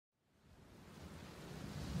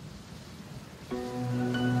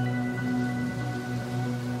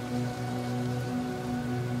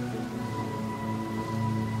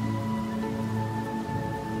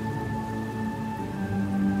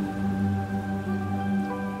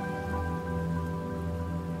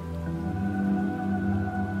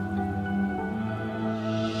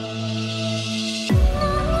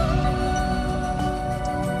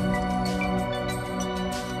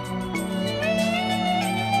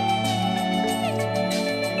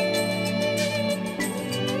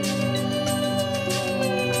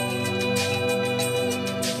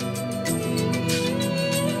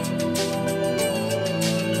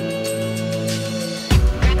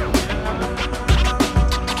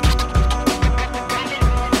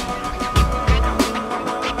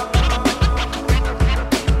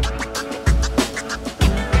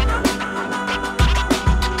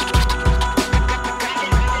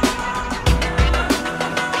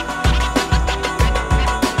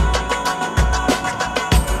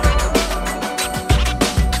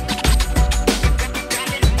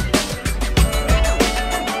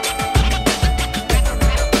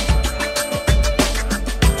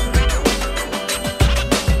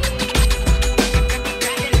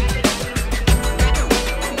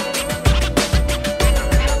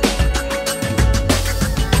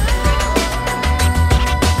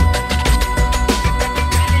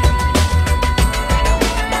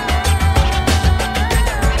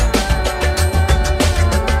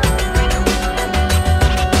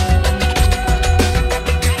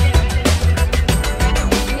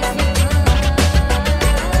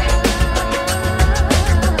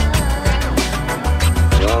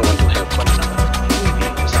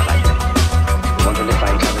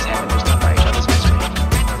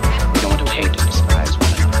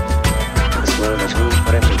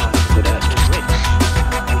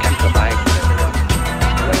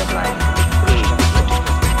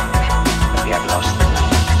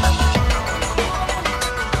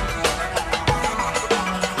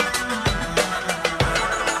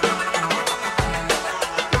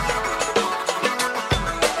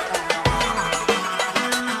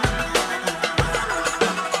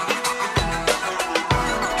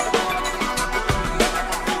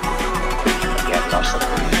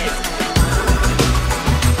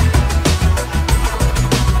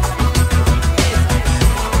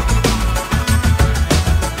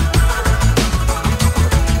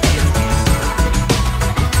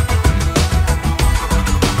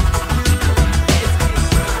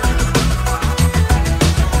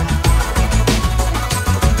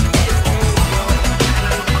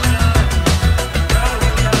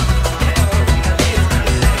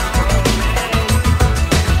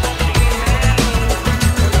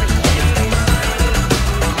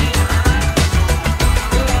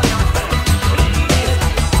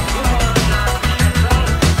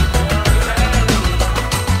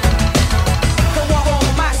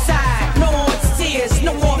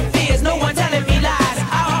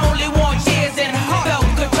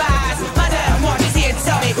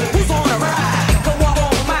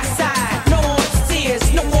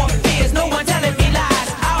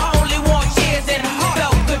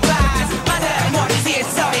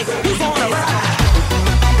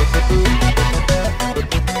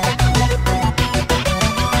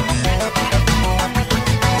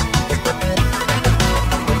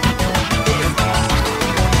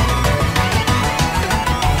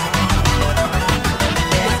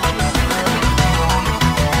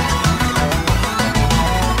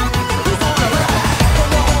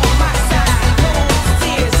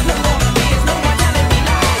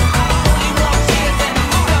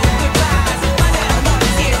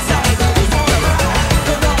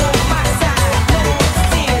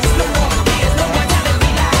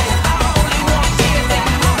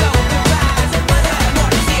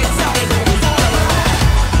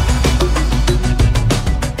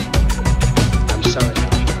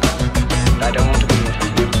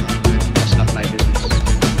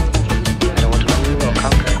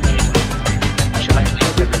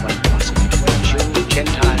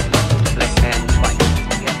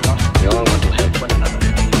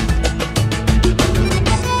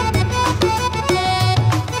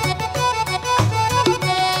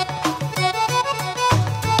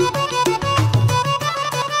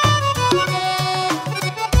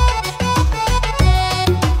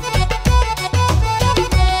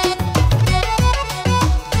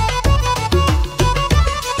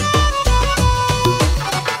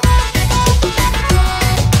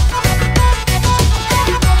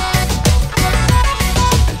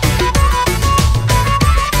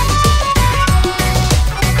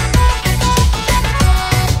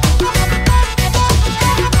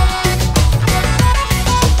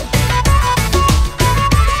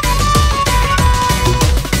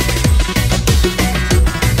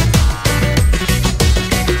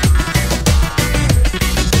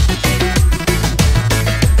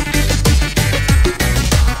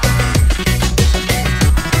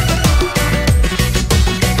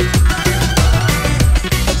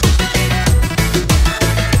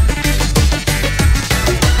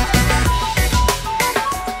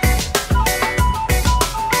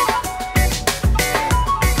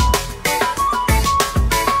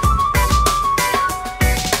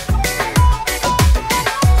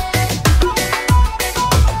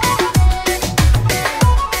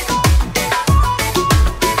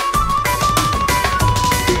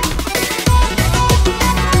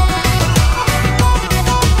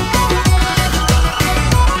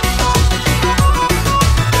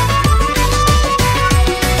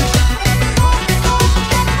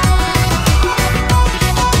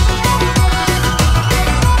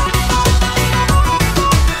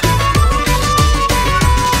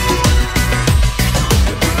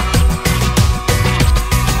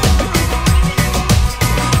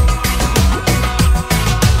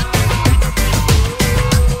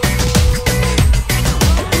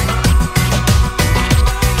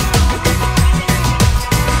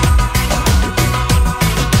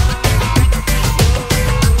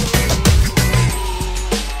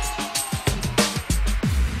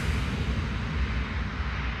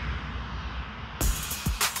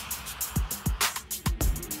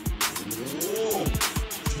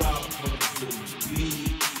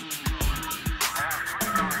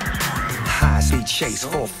chase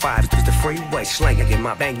 4-5 through the freeway, slanging in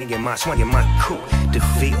my banging in my swinging my coupe.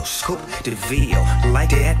 DeVille, scoop, DeVille,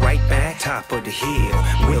 like that right back, top of the hill.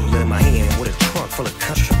 Wheel in my hand with a trunk full of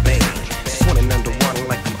contraband, swimming underwater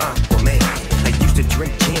like I'm Aquaman. I used to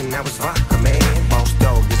drink gin, I was vodka man. Boss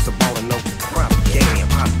dog, it's a ball of no propaganda.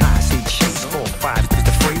 Popeye, see chase 4-5 through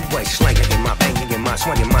the freeway, slanging in my banging in my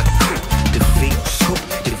swinging my coupe. DeVille, scoop,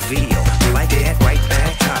 DeVille, like that right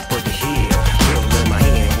back, top of the hill. Wheel in my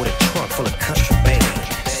hand with a trunk full of contraband,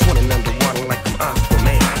 swimming underwater like I'm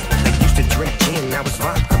Aquaman. I used to drink gin, I was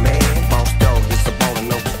vodka man. Boss dog, it's a ball of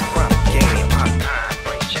no propaganda. Popeye,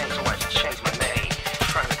 bring change, so I should change my name.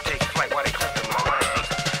 Trying to take flight while they clipping my reins.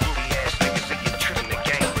 Rudy ass niggas that get tripping the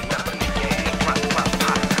game with nothing to gain. Pop, pop,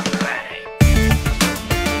 pop, bang.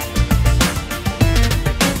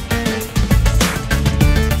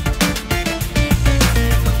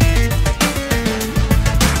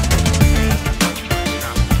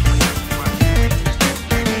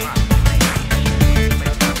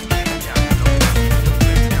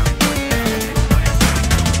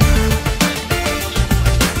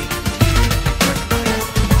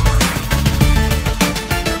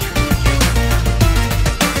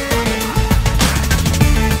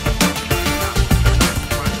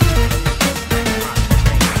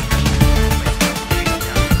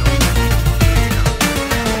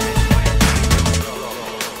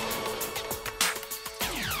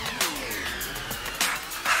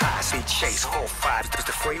 Chase 4-5 through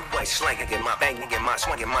the freeway, slanging in my banging in my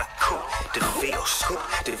swinging my coupe. DeVille, scoop,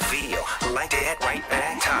 DeVille, like that right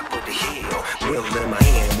back, top of the hill. Wheel in my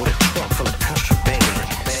hand with a trunk full of contraband,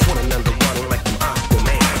 swimming underwater like I'm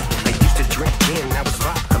Aquaman. I used to drink gin, I was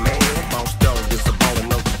vodka man. Boss dog, it's a ball of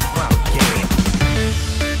no propaganda.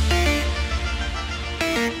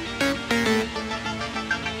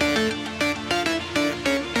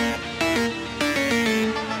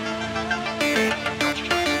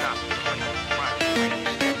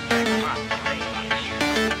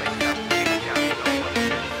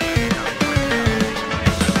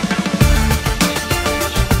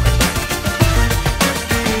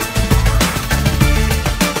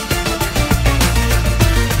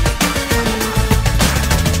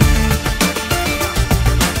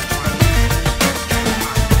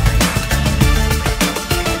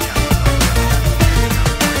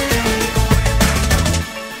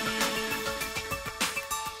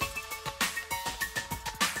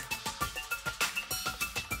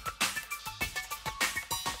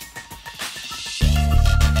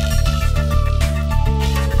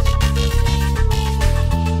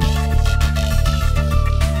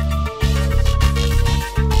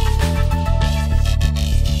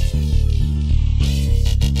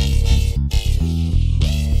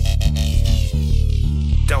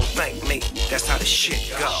 Don't thank me, that's how the shit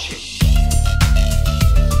go.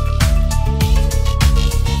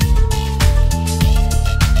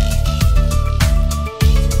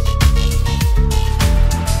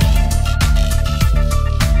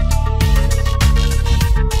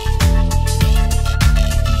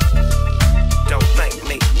 Don't thank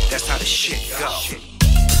me, that's how the shit go.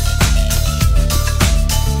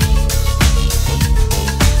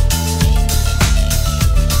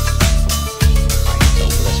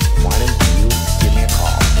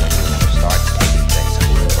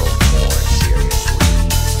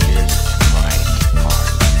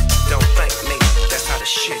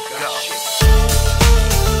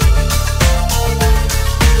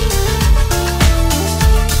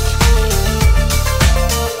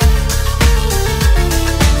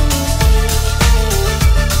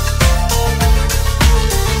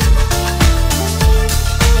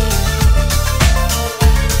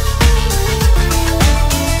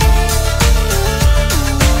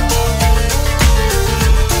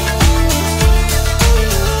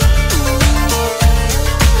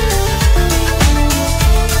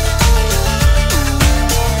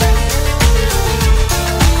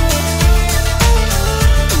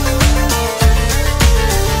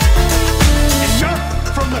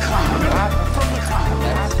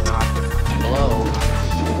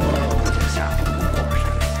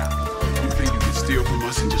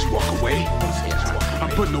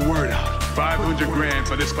 Putting the word out. 500 grand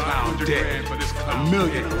for this clown dead. $1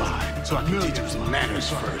 million alive. So I can teach him some manners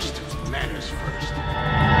first. Manners first.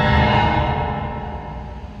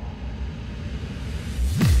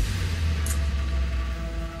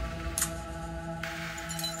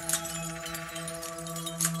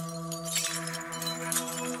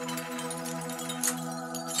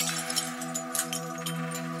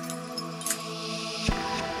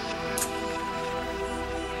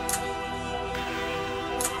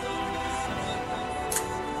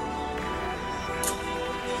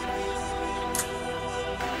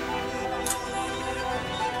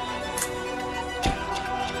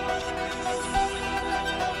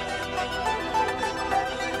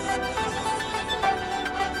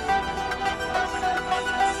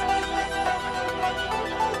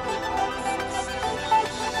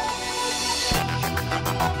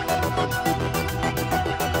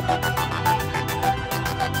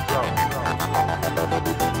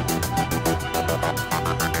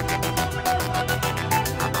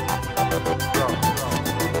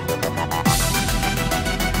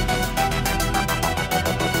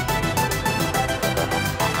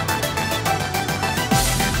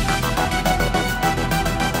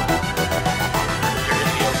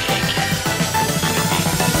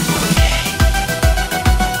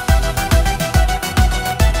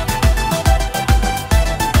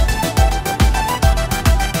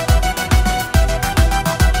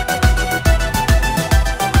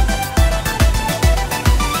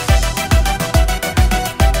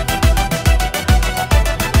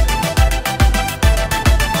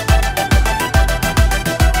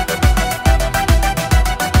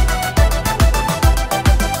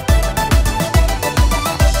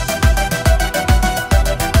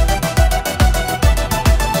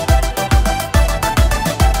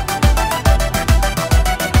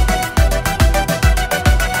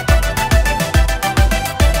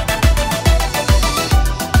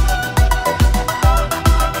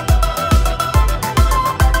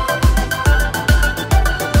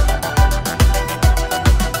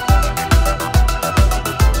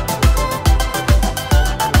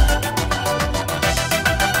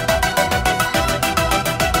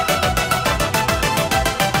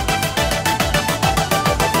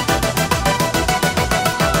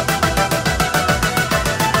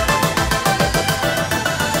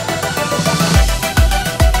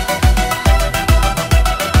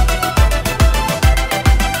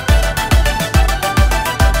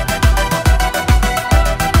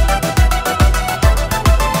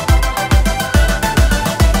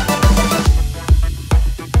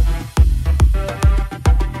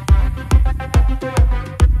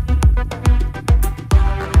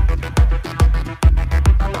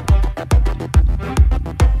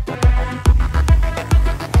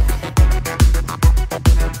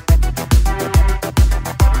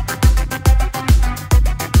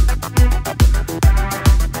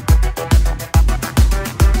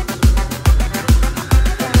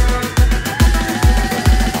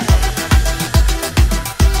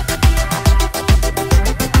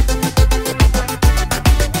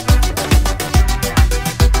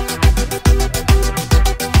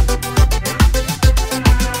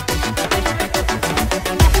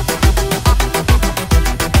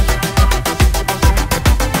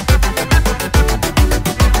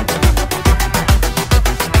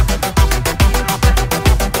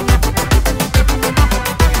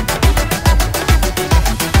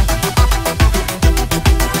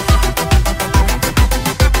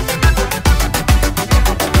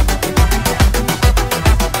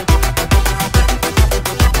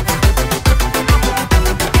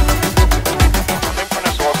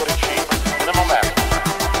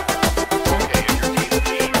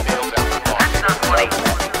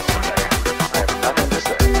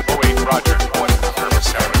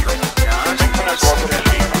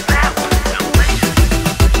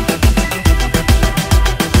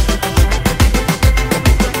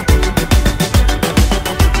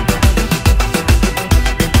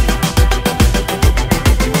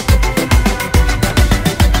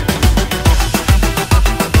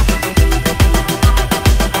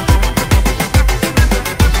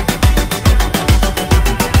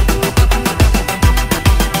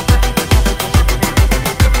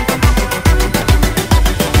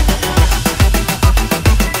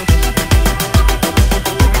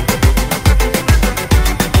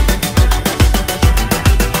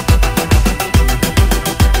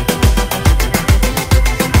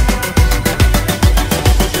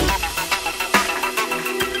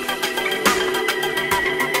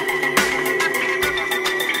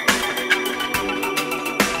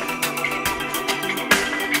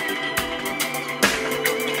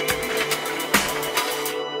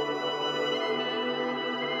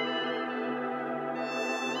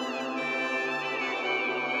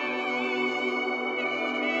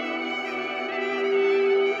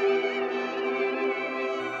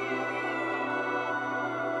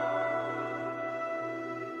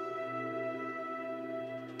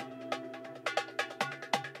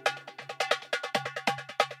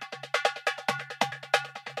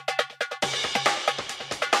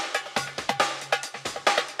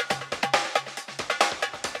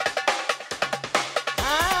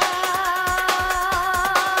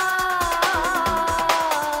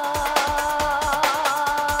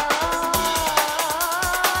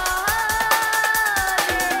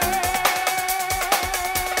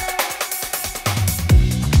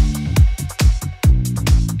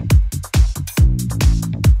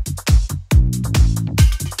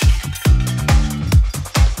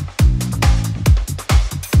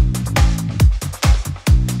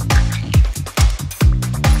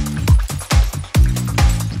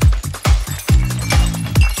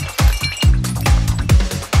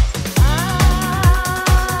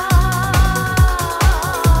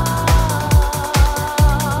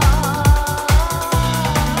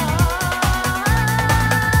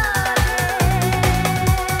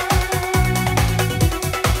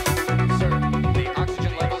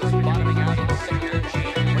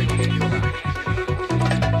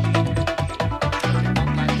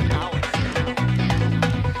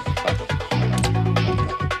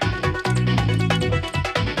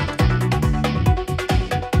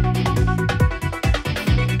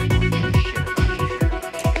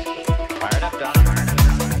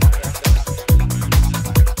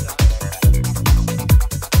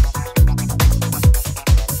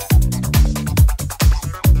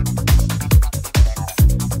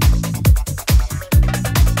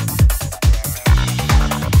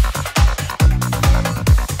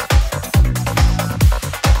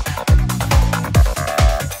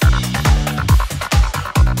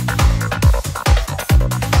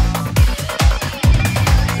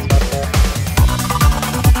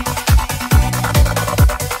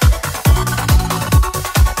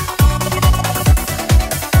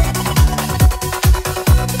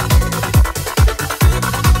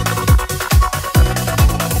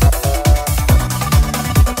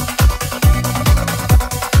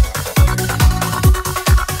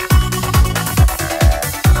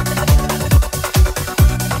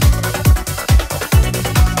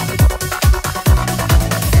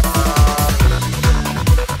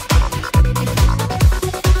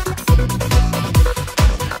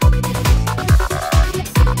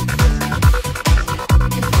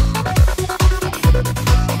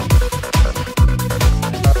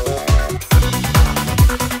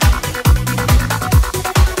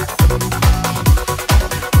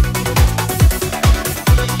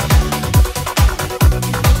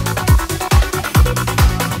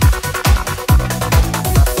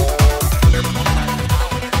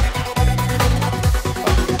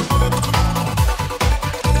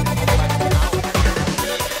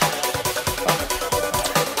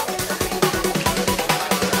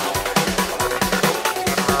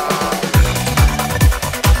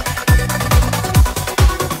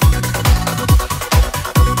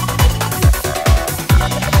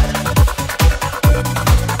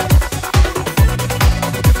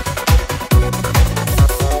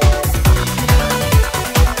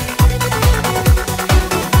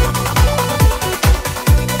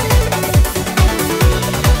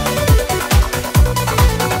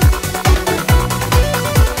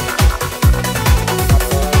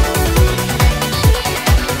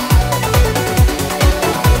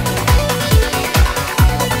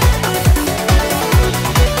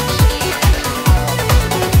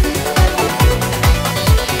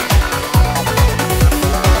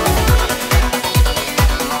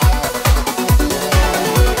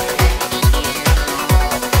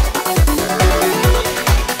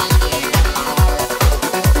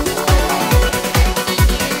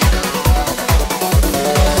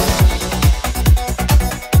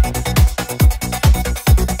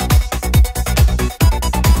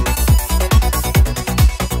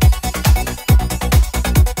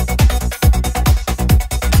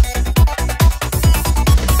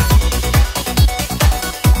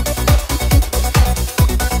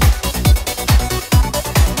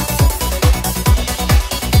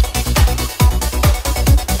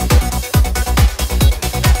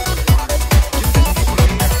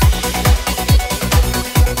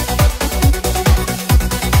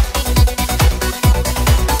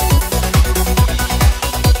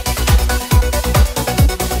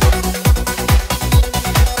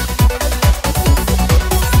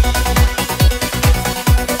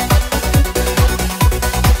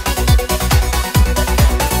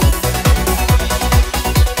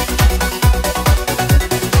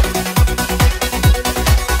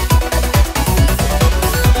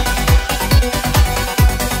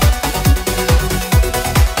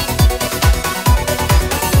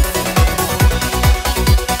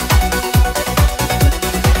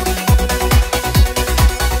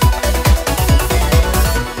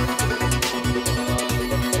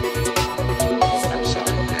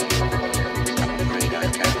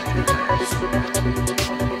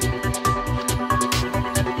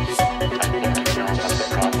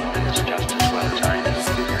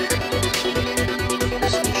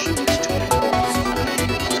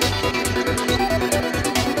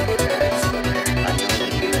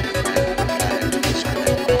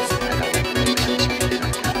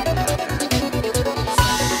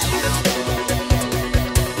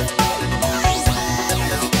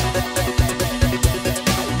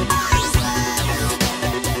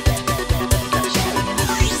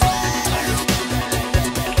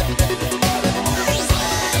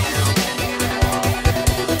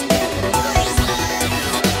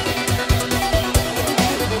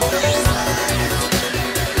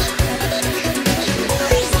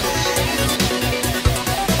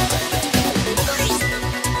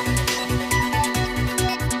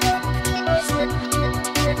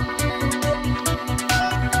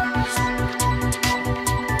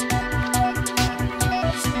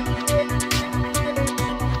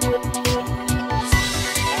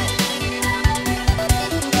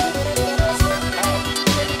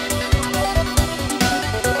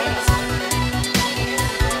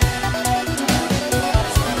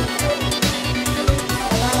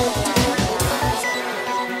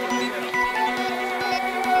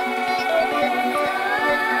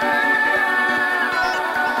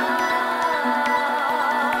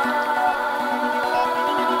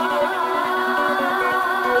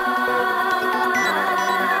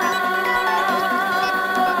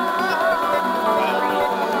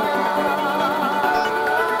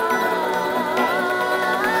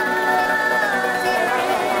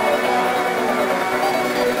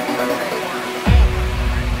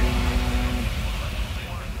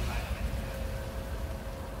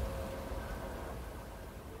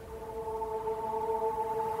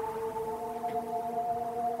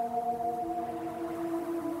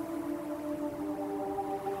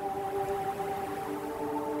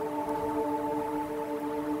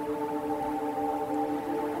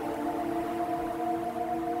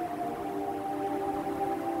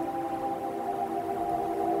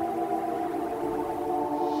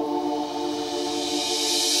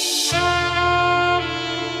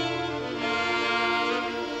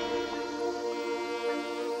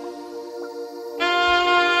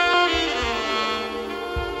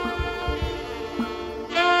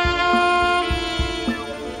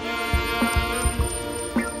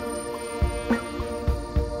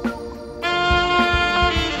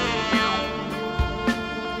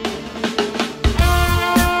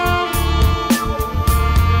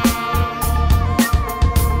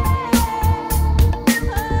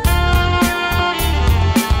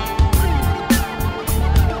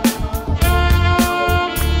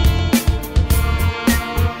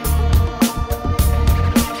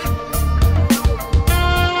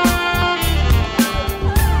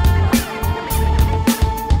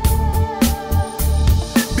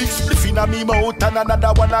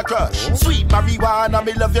 another one a crush. Sweet marijuana,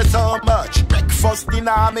 me love you so much. Breakfast,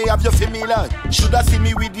 dinner, me have you for me lunch. Shoulda see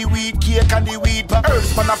me with the weed cake and the weed pop.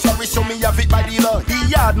 Herbs man a flourish, so me have it by the bud. The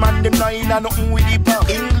yard man them nine and nothing with the pump.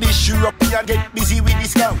 English European get busy with the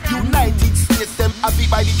scum. United States them have it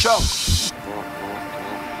by the chunk.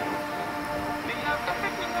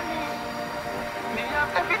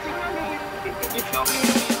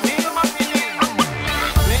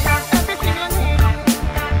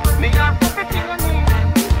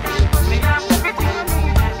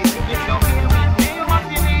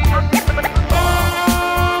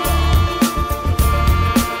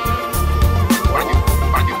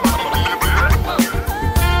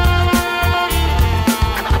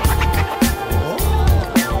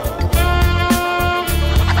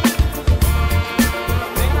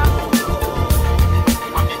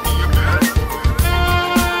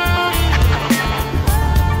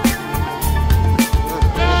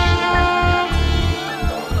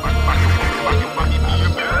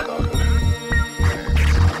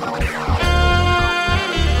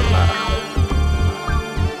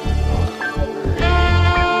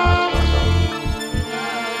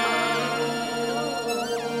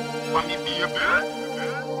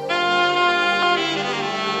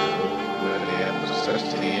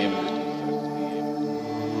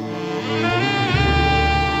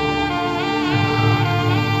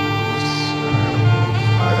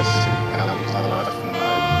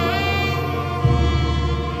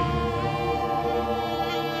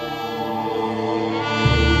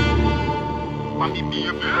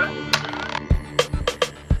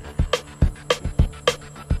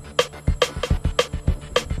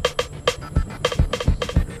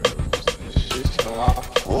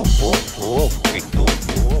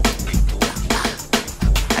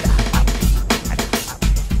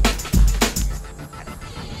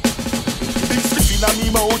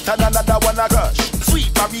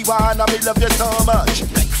 Marijuana, me love you so much.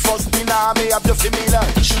 Breakfast, dinner, me have you for me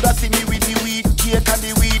lunch. Shoulda see me with the weed cake and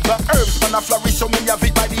the weed but herbs man a flourish, so me have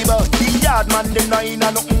it by the bud. The yard man them nine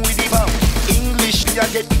and nothing with the bum. English, me a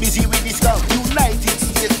get busy with the scum. United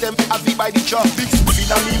States them have it by the chop. Big spin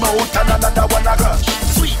on me mouth and another one a crush.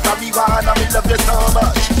 Sweet marijuana, me love you so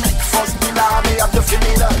much. Breakfast, dinner, me have you for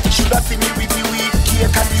me lunch. Shoulda see me with the weed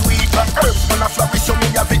cake and the weed but herbs man a flourish, so me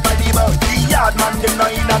have it by the bud. The yard man them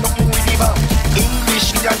nine and nothing with the bum.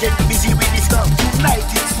 English, me a get busy with this stuff.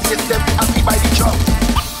 United States, them happy by the chop.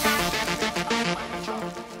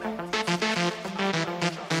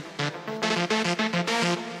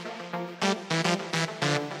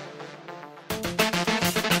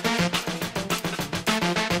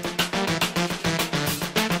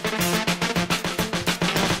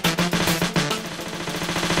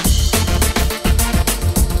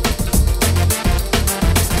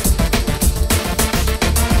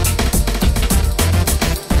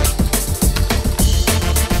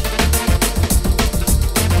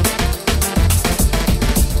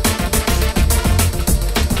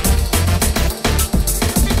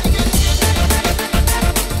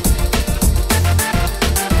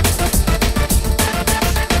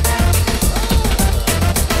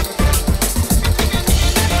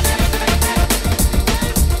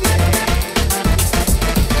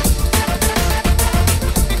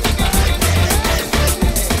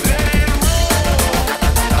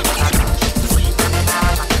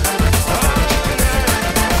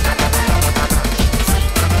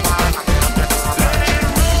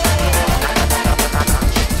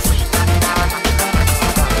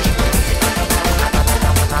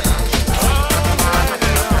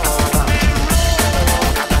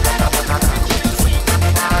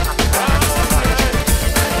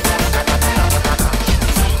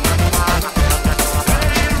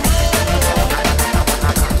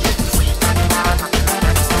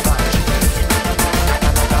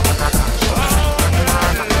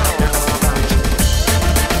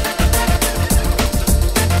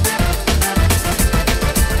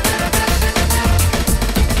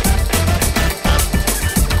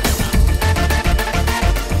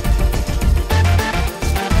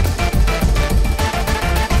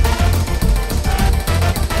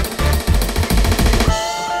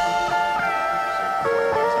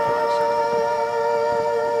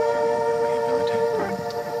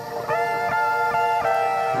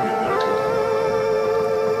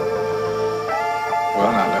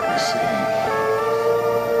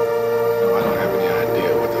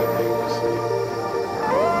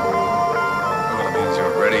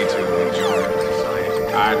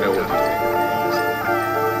 I know what it is.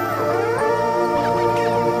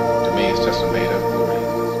 To me, it's just a made-up movie.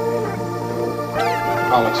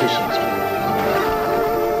 Politicians,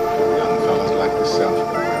 young fellas like yourself,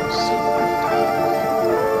 wear a suit and tie.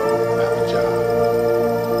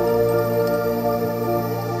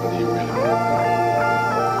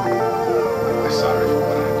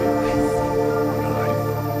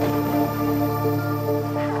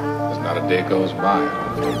 goes by,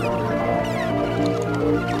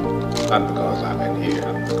 not because I'm in here,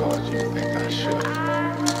 not because you think I should.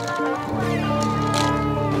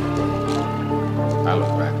 I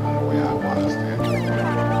look back on the way I was then.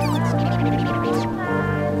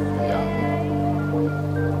 Young,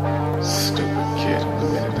 stupid kid who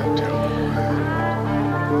committed that terrible crime.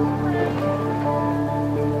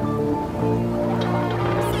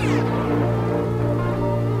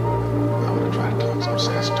 I'm gonna try to talk some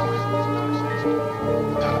sense to him.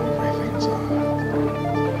 Tell him the way things are.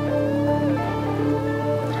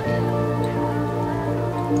 But I can't.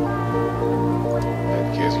 That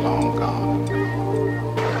kid's long gone.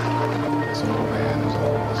 This old man is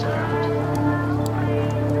always left.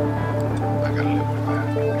 I gotta live with that.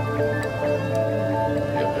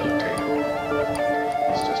 Rehabilitated.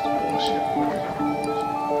 It's just a bullshit word.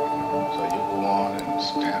 So you go on and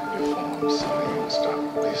stamp your form, Sonny, and stop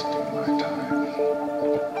wasting my time.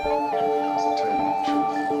 Because to tell you the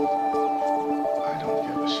truth, I don't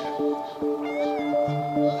give a shit.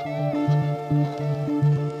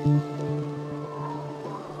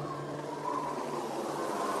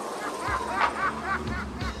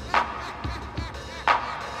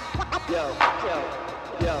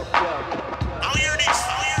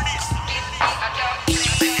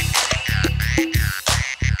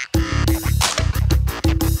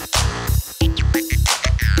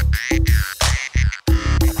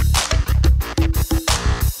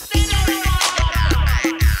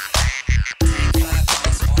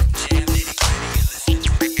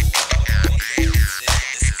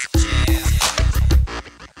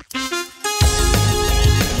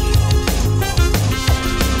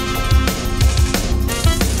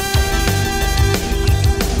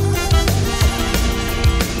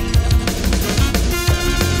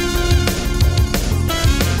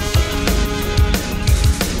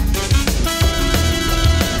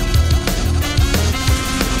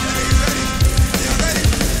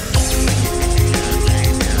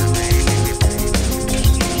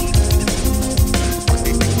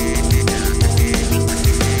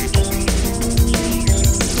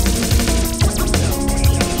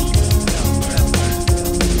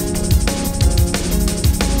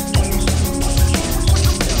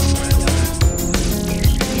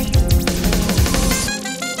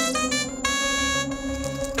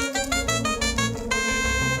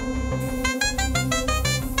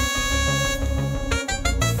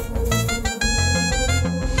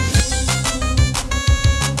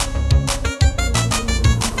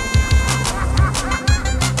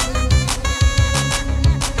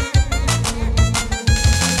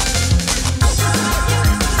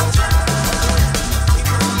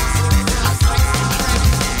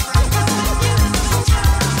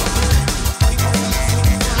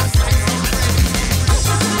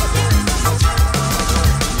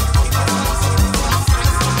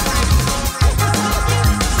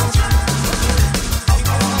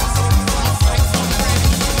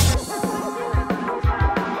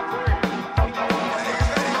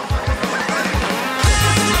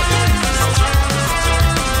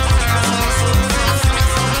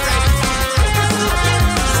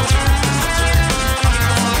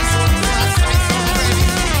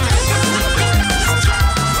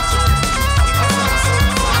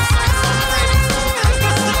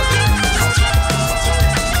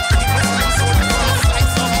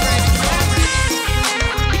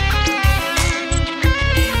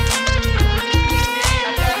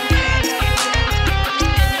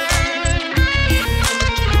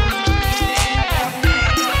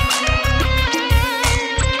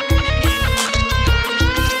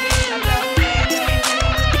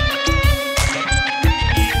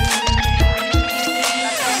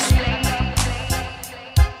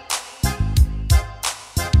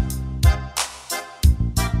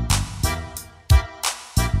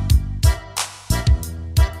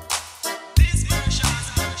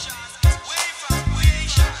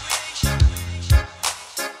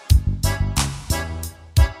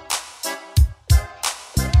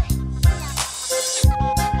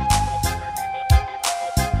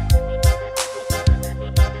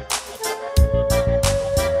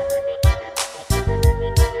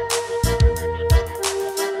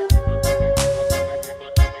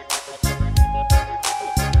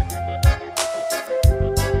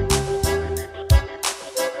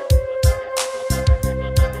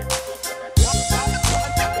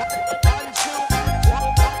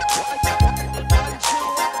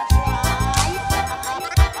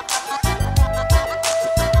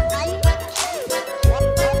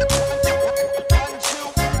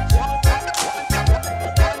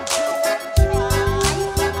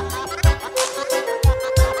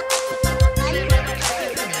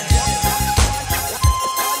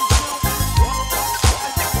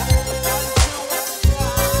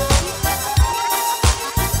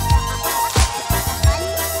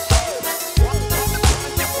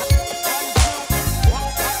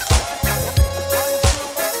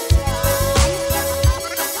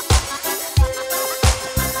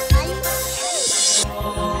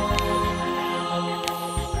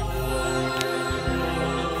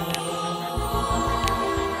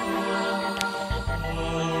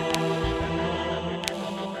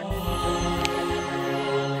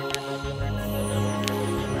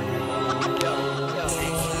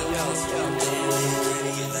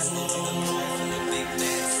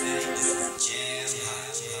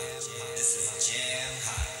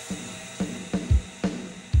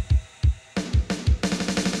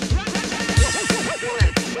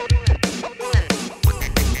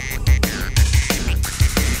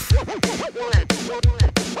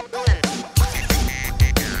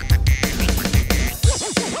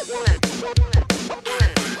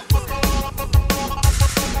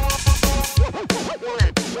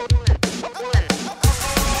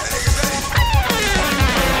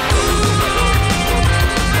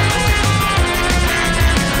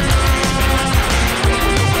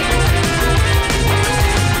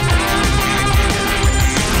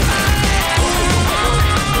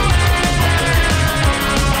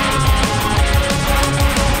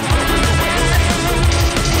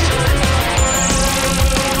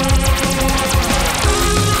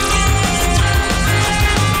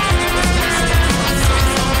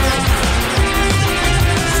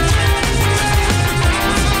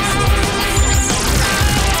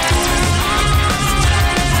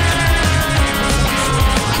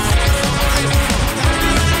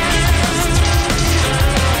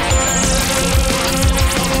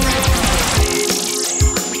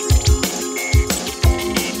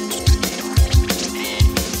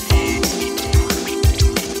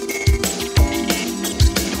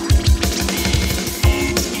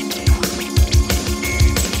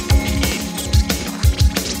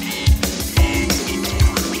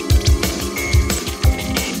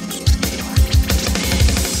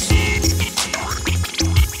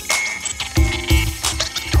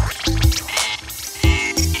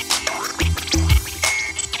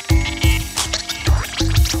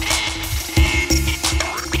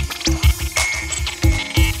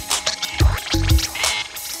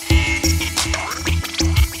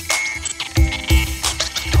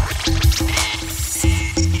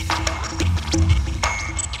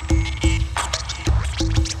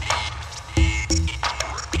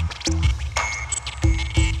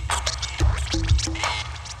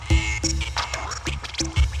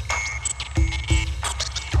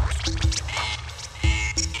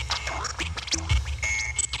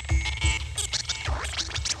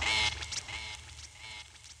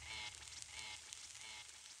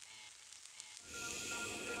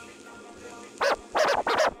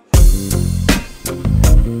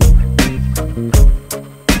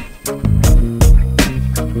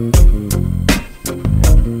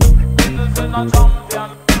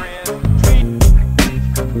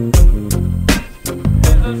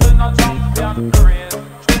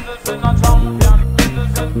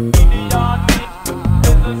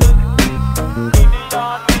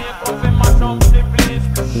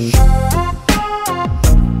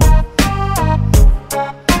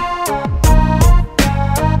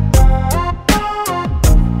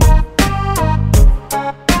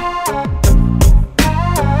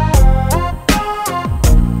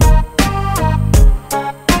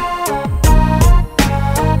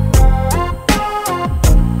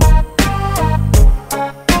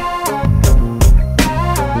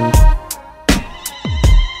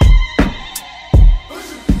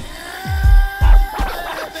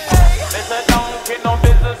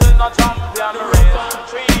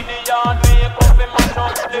 yard, make up the mash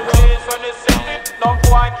up the place when they sing it. No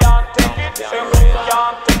boy can't take it, say we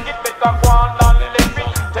can't take it. Better go on and live it.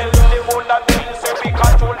 Tell the whole of them, say we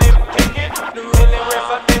got to live, kick it. Tell the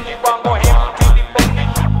rest of them, we gon' go empty the bucket.